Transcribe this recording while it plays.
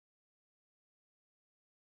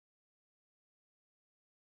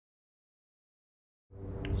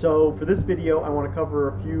So for this video, I want to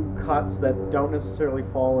cover a few cuts that don't necessarily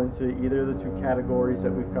fall into either of the two categories that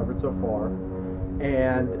we've covered so far,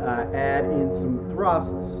 and add in some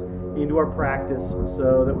thrusts into our practice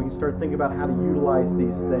so that we can start thinking about how to utilize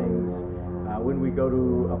these things when we go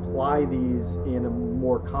to apply these in a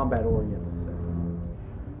more combat-oriented setting.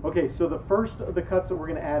 Okay, so the first of the cuts that we're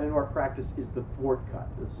going to add into our practice is the thwart cut.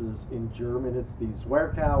 This is, in German, it's the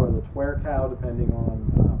Zwerkau or the Twerkau, depending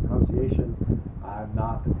on pronunciation. I'm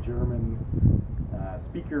not a German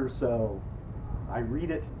speaker, so I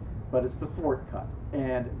read it, but it's the thwart cut.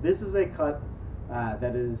 And this is a cut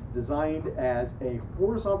that is designed as a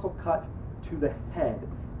horizontal cut to the head.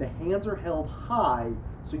 The hands are held high,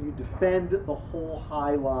 so you defend the whole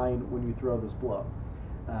high line when you throw this blow.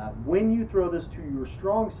 When you throw this to your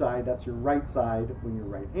strong side, that's your right side, when you're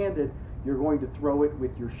right-handed, you're going to throw it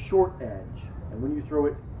with your short edge. And when you throw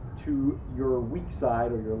it to your weak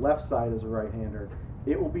side, or your left side as a right-hander,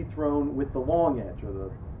 it will be thrown with the long edge,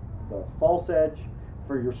 or the false edge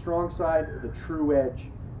for your strong side, the true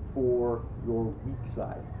edge for your weak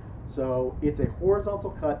side. So it's a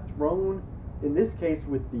horizontal cut thrown, in this case,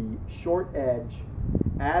 with the short edge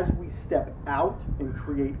as we step out and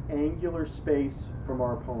create angular space from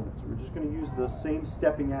our opponents. We're just going to use those same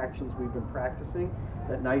stepping actions we've been practicing,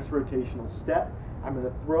 that nice rotational step. I'm going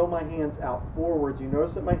to throw my hands out forwards. You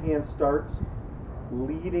notice that my hand starts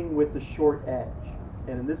leading with the short edge.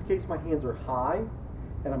 And in this case, my hands are high,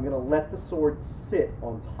 and I'm going to let the sword sit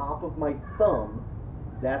on top of my thumb.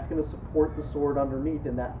 That's going to support the sword underneath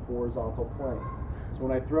in that horizontal plane. So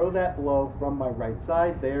when I throw that blow from my right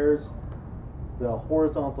side, there's the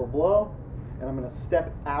horizontal blow, and I'm going to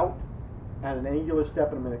step out at an angular step,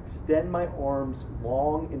 and I'm going to extend my arms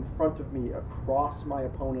long in front of me across my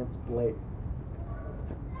opponent's blade.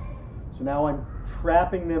 So now I'm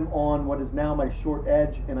trapping them on what is now my short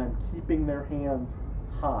edge, and I'm keeping their hands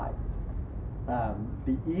high.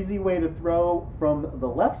 The easy way to throw from the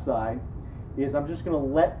left side is I'm just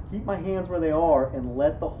going to keep my hands where they are and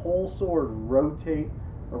let the whole sword rotate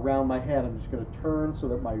around my head. I'm just going to turn so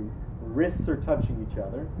that my wrists are touching each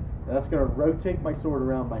other. And that's going to rotate my sword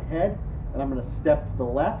around my head, and I'm going to step to the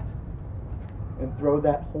left and throw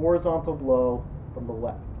that horizontal blow from the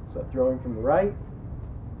left. So throwing from the right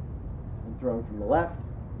and throwing from the left.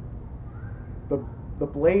 The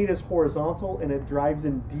blade is horizontal, and it drives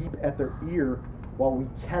in deep at their ear while we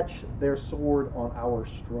catch their sword on our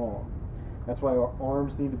strong. That's why our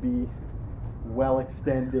arms need to be well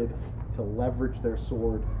extended to leverage their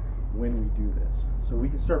sword when we do this. So we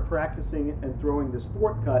can start practicing and throwing this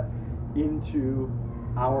thwart cut into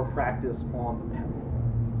our practice on the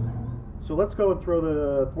pell. So let's go and throw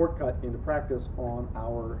the thwart cut into practice on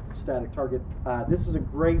our static target. This is a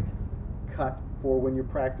great cut for when you're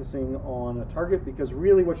practicing on a target, because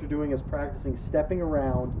really what you're doing is practicing stepping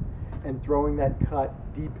around and throwing that cut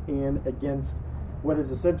deep in against what is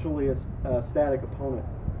essentially a static opponent.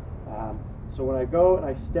 So when I go and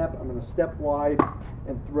I step, I'm going to step wide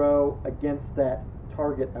and throw against that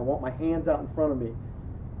target. I want my hands out in front of me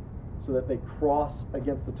so that they cross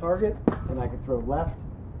against the target, and I can throw left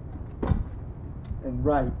and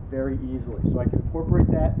right very easily. So I can incorporate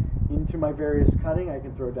that into my various cutting. I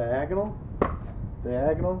can throw diagonal,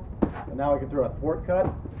 diagonal, and now I can throw a thwart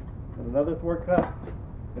cut and another thwart cut,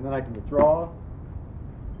 and then I can withdraw.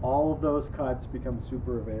 All of those cuts become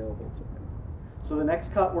super available to me. So the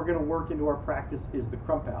next cut we're going to work into our practice is the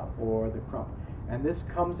crump out, or the crump. And this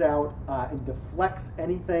comes out and deflects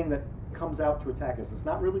anything that comes out to attack us. It's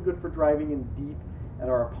not really good for driving in deep at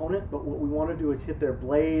our opponent, but what we want to do is hit their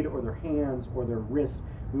blade or their hands or their wrists.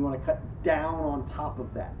 We want to cut down on top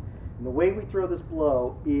of that. And the way we throw this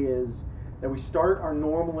blow is that we start our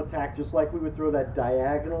normal attack just like we would throw that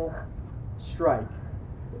diagonal strike.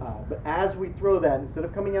 But as we throw that, instead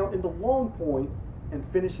of coming out into long point and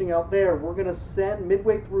finishing out there, we're going to send,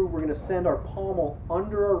 midway through, we're going to send our pommel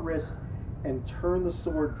under our wrist and turn the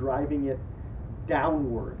sword, driving it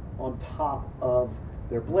downward on top of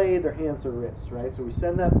their blade, their hands, their wrists, right? So we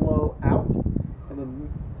send that blow out, and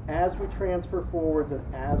then as we transfer forwards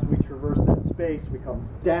and as we traverse that space, we come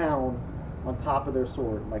down on top of their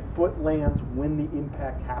sword. My foot lands when the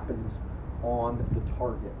impact happens on the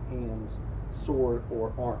target, hands, sword,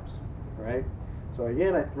 or arms, right? So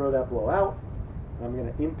again, I throw that blow out, and I'm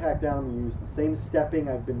going to impact down. I'm going to use the same stepping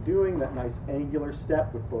I've been doing, that nice angular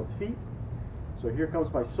step with both feet. So here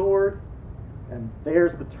comes my sword, and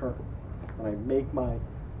there's the turn. And I make my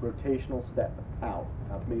rotational step out.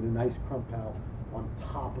 I've made a nice crump out on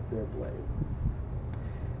top of their blade.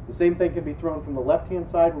 The same thing can be thrown from the left-hand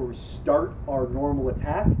side, where we start our normal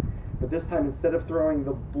attack, but this time, instead of throwing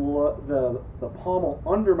the pommel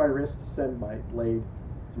under my wrist to send my blade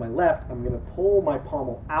to my left, I'm going to pull my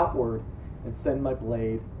pommel outward and send my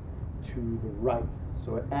blade to the right.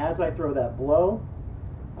 So as I throw that blow,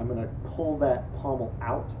 I'm going to pull that pommel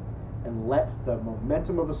out and let the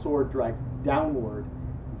momentum of the sword drive downward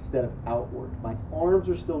instead of outward. My arms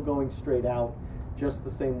are still going straight out just the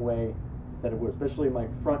same way that it would, especially my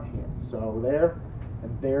front hand. So there,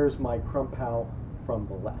 and there's my crumpal from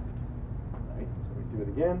the left. Right? So we do it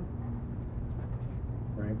again.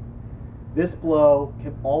 Right? This blow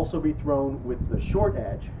can also be thrown with the short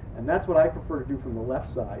edge, and that's what I prefer to do from the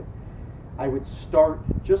left side. I would start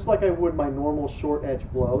just like I would my normal short edge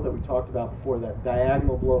blow that we talked about before, that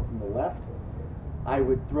diagonal blow from the left. I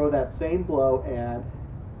would throw that same blow, and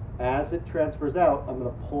as it transfers out, I'm going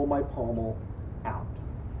to pull my pommel out,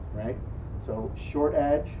 right? So short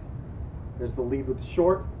edge, there's the lead with the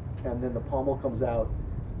short, and then the pommel comes out,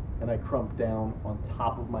 and I crump down on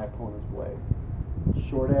top of my opponent's blade.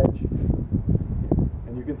 Short edge,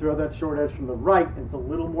 and you can throw that short edge from the right, and it's a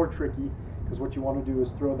little more tricky, because what you want to do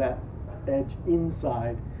is throw that edge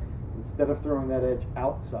inside instead of throwing that edge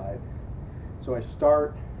outside. So I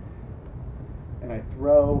start and I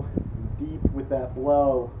throw deep with that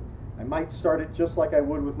blow. I might start it just like I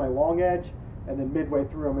would with my long edge, and then midway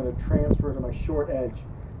through I'm going to transfer to my short edge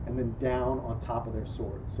and then down on top of their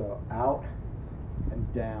sword. So out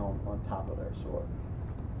and down on top of their sword.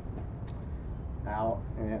 Out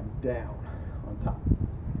and down on top.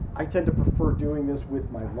 I tend to prefer doing this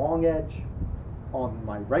with my long edge on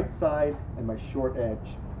my right side and my short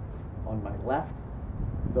edge on my left.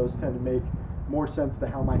 Those tend to make more sense to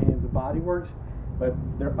how my hands and body works, but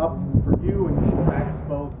they're up for you, and you should practice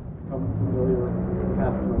both, become familiar with how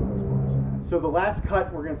to throw those blows. So the last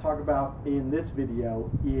cut we're going to talk about in this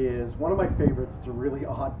video is one of my favorites. It's a really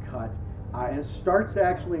odd cut. And it starts to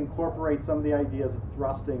actually incorporate some of the ideas of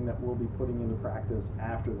thrusting that we'll be putting into practice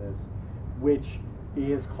after this, which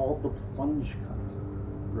is called the plunge cut.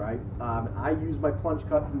 Right? I use my plunge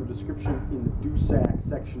cut from the description in the Dusac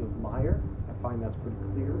section of Meyer. I find that's pretty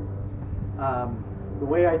clear. The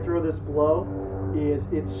way I throw this blow is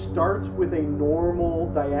it starts with a normal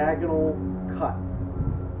diagonal cut.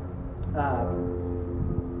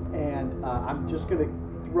 I'm just going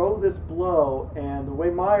to throw this blow, and the way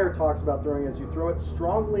Meyer talks about throwing is you throw it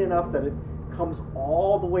strongly enough that it comes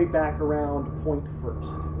all the way back around point first,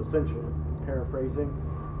 essentially, paraphrasing.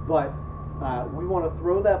 But we want to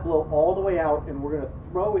throw that blow all the way out, and we're going to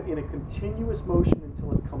throw it in a continuous motion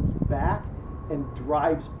until it comes back and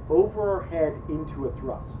drives over our head into a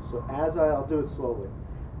thrust. So I'll do it slowly.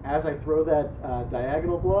 As I throw that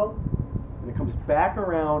diagonal blow, and it comes back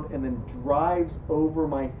around and then drives over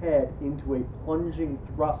my head into a plunging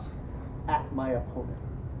thrust at my opponent.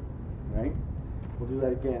 Right? We'll do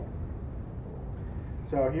that again.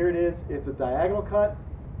 So here it is. It's a diagonal cut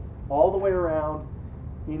all the way around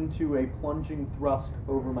into a plunging thrust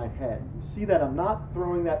over my head. You see that I'm not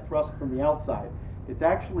throwing that thrust from the outside. It's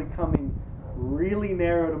actually coming really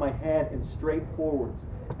narrow to my head and straight forwards.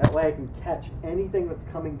 That way I can catch anything that's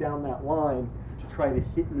coming down that line to try to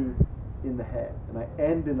hit me in the head. And I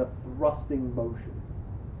end in a thrusting motion.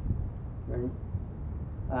 Right?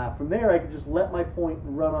 From there I can just let my point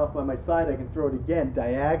and run off by my side. I can throw it again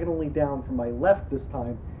diagonally down from my left this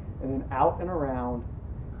time, and then out and around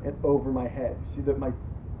and over my head. You see that my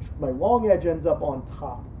long edge ends up on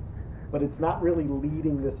top, but it's not really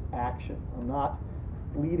leading this action. I'm not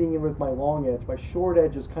leading in with my long edge. My short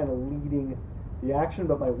edge is kind of leading the action,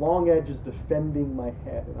 but my long edge is defending my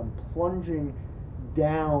head, and I'm plunging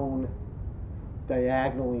down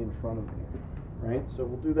diagonally in front of me. Right? So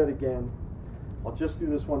we'll do that again. I'll just do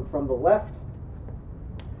this one from the left,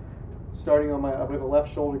 starting on with the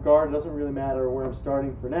left shoulder guard. It doesn't really matter where I'm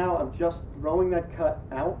starting for now. I'm just throwing that cut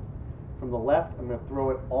out from the left. I'm going to throw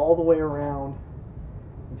it all the way around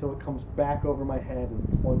until it comes back over my head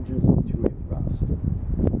and plunges into a thrust.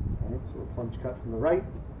 All right, so a plunge cut from the right.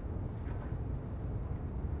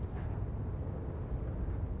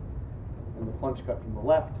 And the plunge cut from the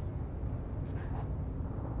left.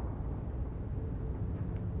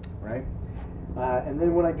 Right? And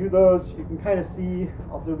then when I do those, you can kind of see,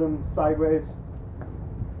 I'll do them sideways.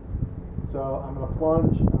 So I'm going to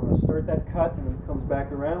plunge, I'm going to start that cut, and then it comes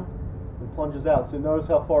back around and plunges out. So notice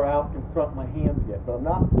how far out in front my hands get. But I'm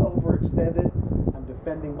not overextended. I'm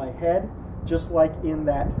defending my head, just like in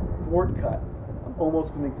that thwart cut. I'm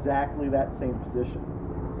almost in exactly that same position.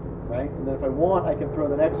 Right? And then if I want, I can throw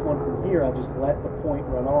the next one from here. I'll just let the point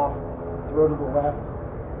run off, throw to the left,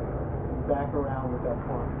 and back around with that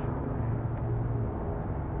plunge.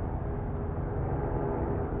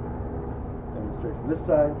 Straight from this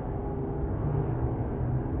side.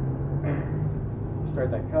 Start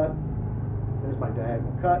that cut. There's my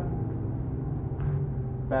diagonal cut.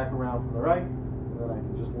 Back around from the right, and then I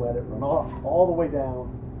can just let it run off all the way down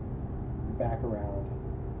and back around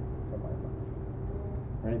from my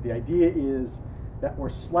left. Right? The idea is that we're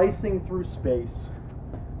slicing through space,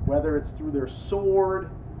 whether it's through their sword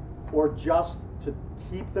or just to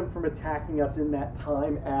keep them from attacking us in that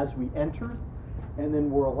time as we entered, and then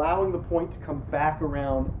we're allowing the point to come back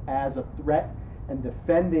around as a threat and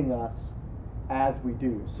defending us as we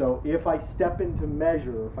do. So if I step into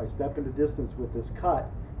measure, if I step into distance with this cut,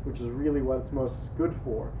 which is really what it's most good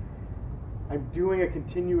for, I'm doing a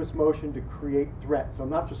continuous motion to create threat. So I'm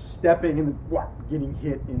not just stepping and getting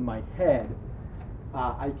hit in my head.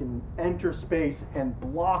 I can enter space and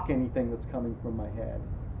block anything that's coming from my head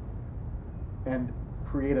and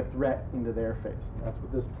create a threat into their face. That's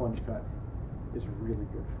what this plunge cut is really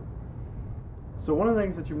good for. So one of the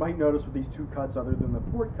things that you might notice with these two cuts, other than the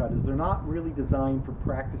port cut, is they're not really designed for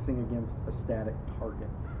practicing against a static target,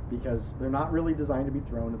 because they're not really designed to be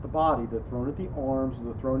thrown at the body. They're thrown at the arms, or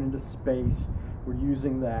they're thrown into space. We're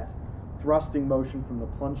using that thrusting motion from the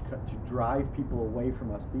plunge cut to drive people away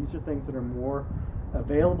from us. These are things that are more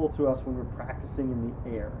available to us when we're practicing in the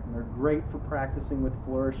air, and they're great for practicing with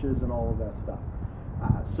flourishes and all of that stuff.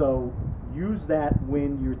 So use that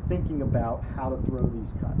when you're thinking about how to throw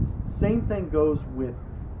these cuts. Same thing goes with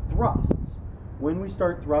thrusts. When we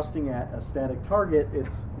start thrusting at a static target,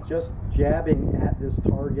 it's just jabbing at this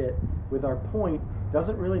target with our point.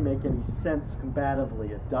 Doesn't really make any sense combatively.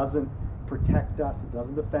 It doesn't protect us, it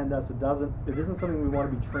doesn't defend us, it isn't something we want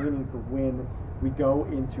to be training for when we go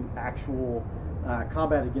into actual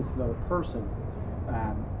combat against another person.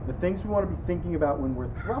 The things we want to be thinking about when we're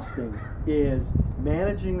thrusting is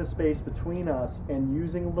managing the space between us and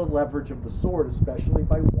using the leverage of the sword, especially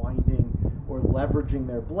by winding or leveraging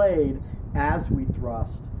their blade as we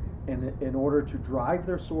thrust, in order to drive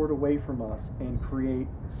their sword away from us and create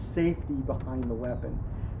safety behind the weapon.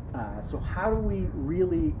 So how do we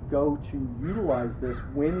really go to utilize this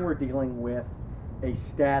when we're dealing with a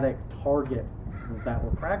static target that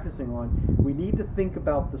we're practicing on? We need to think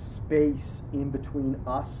about the space in between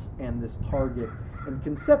us and this target and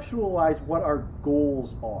conceptualize what our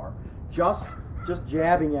goals are. Just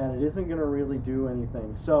jabbing at it isn't going to really do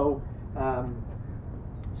anything. So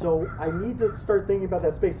I need to start thinking about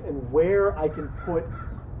that space and where I can put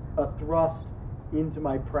a thrust into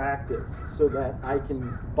my practice so that I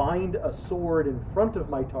can bind a sword in front of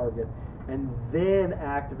my target and then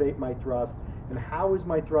activate my thrust. And how is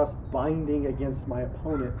my thrust binding against my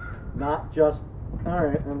opponent? Not just, all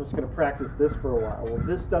right, I'm just going to practice this for a while. Well,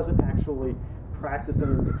 this doesn't actually practice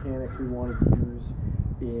any of the mechanics we want to use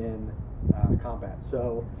in combat.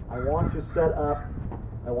 So I want to set up,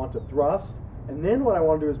 I want to thrust, and then what I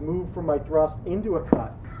want to do is move from my thrust into a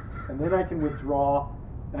cut. And then I can withdraw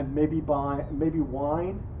and maybe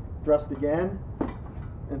wind, thrust again,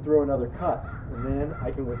 and throw another cut. And then I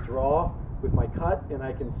can withdraw with my cut, and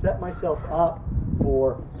I can set myself up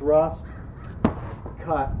for thrust,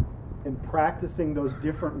 cut, and practicing those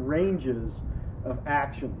different ranges of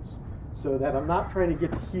actions so that I'm not trying to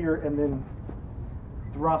get to here and then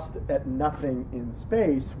thrust at nothing in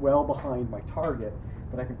space well behind my target,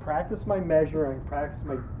 but I can practice my measure, I can practice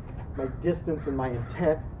my distance and my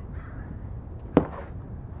intent,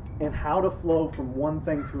 and how to flow from one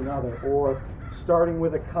thing to another, or starting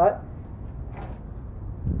with a cut,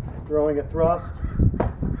 throwing a thrust,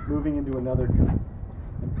 moving into another cut,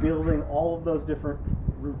 and building all of those different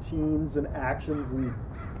routines and actions and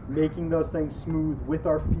making those things smooth with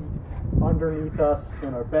our feet underneath us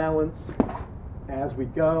and our balance as we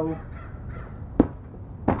go.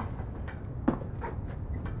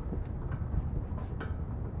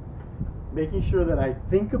 Making sure that I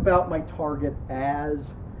think about my target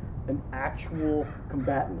as an actual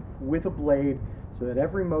combatant with a blade, so that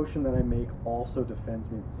every motion that I make also defends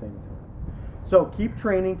me at the same time. So keep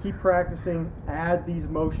training, keep practicing, add these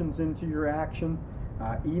motions into your action.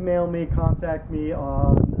 Email me, contact me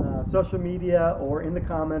on social media or in the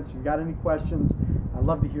comments if you've got any questions. I'd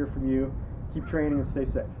love to hear from you. Keep training and stay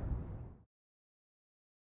safe.